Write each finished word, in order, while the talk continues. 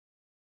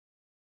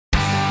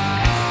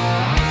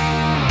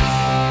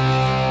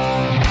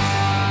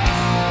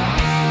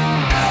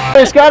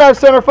Hey, Skydive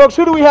Center folks,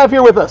 who do we have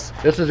here with us?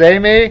 This is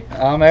Amy.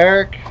 I'm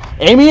Eric.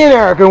 Amy and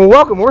Eric, and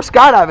welcome. We're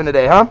skydiving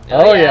today, huh?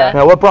 Oh yeah.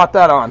 Now, what brought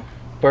that on?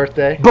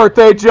 Birthday.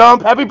 Birthday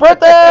jump. Happy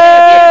birthday!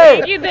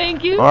 Thank you,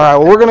 thank you. All right,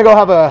 well, we're going to go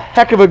have a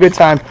heck of a good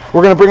time.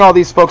 We're going to bring all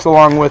these folks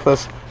along with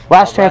us.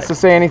 Last chance to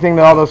say anything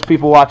to all those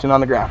people watching on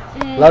the ground.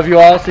 Love you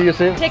all. See you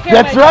soon. Take care.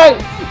 That's right.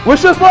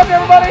 Wish us luck,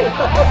 everybody.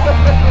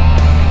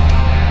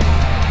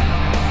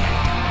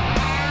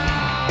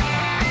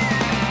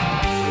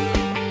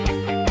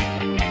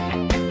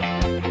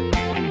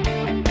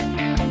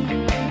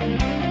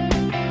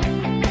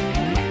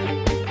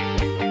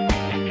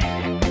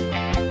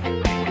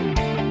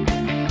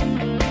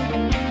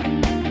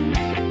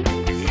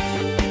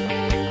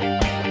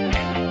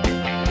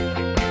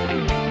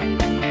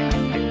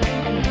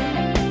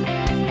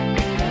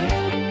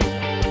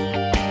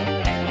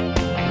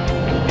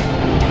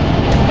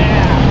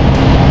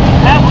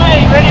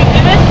 Ready to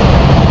do this?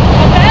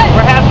 Okay.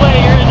 We're halfway.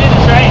 You're gonna do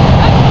this, right?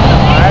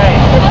 Absolutely. All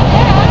right.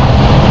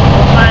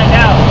 We'll find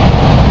out.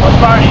 Let's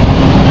party.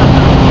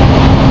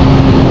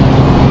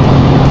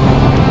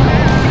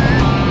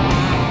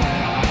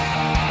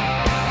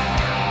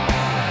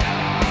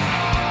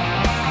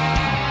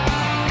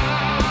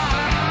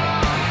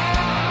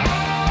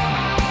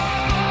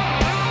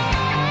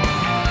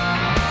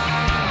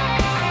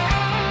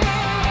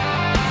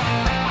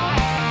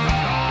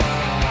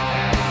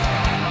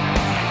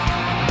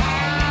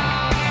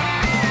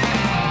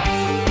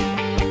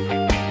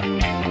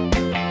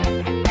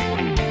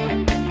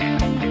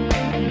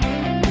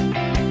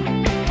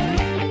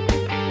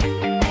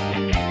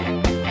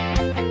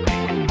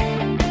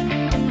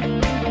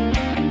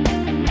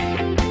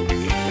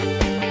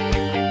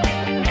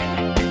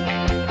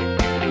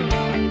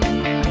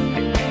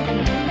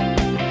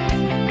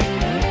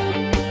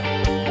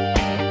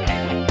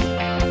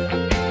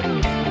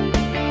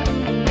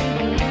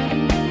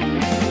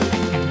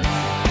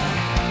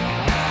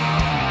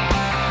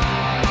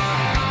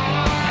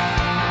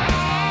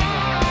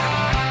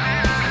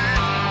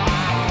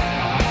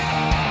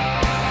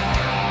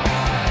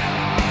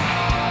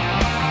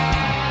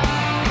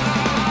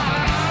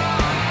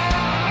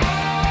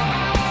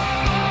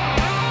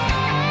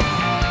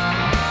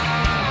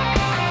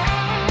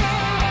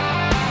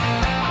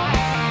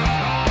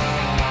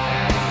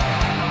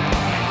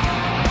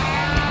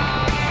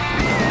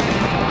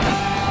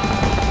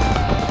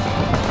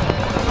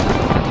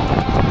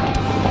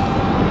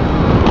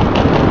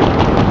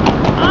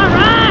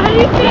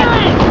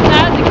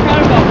 That was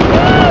incredible.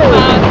 Wow,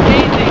 that's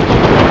amazing.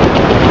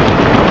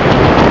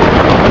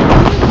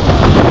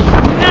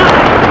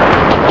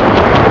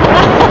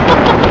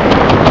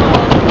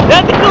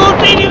 That's the coolest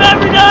thing you've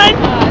ever done?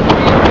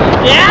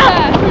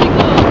 Yeah? It's pretty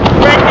cool.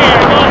 Right there.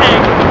 Go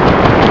ahead.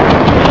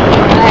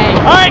 Hey.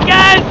 All right,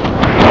 guys.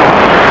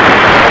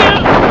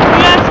 We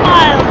got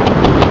smiles.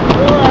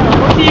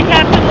 We'll see you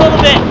cats in a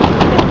little bit.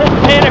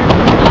 Later.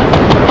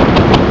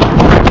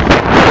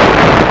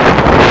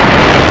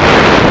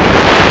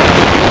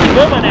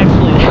 Good one,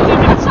 actually. Let's see if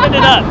we can spin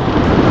it up.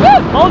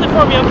 Hold it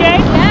for me, okay?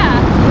 Yeah.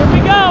 Here we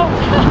go.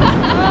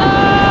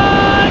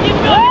 Keep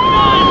going,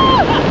 keep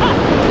going.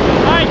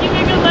 All right, give me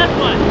a good left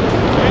one.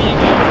 There you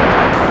go.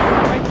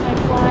 Right side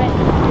fly.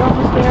 You're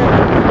almost there.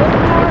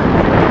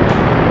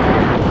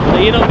 So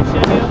you know what we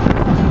should do?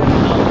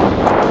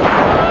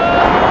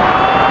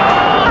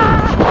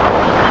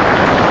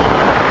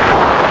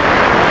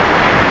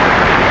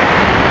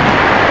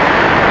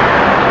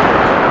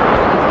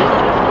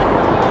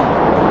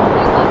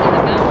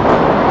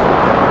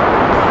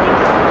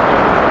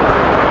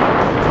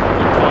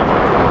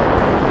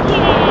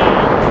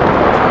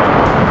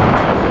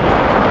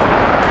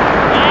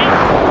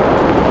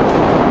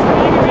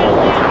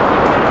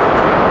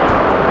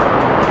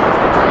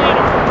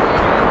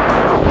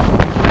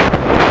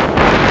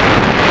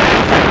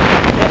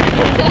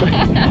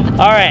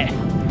 All right,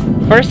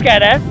 first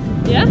skydive.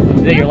 Yeah?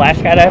 Is it your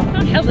last skydive?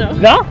 Oh, hell no.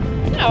 No?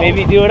 No.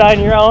 Maybe do it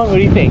on your own. What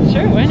do you think?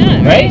 Sure, why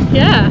not? Right?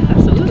 Yeah,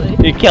 absolutely.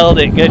 You killed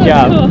it. Good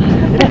That job. was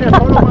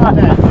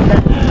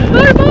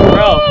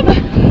Bro,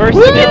 cool. first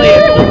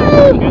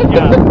civilian. Good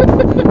job.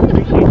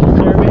 Appreciate your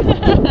service.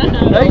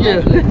 Thank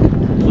you.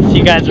 We'll see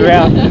you guys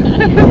around.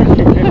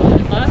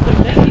 Awesome,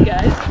 thank you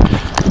guys.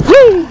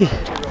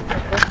 Woo!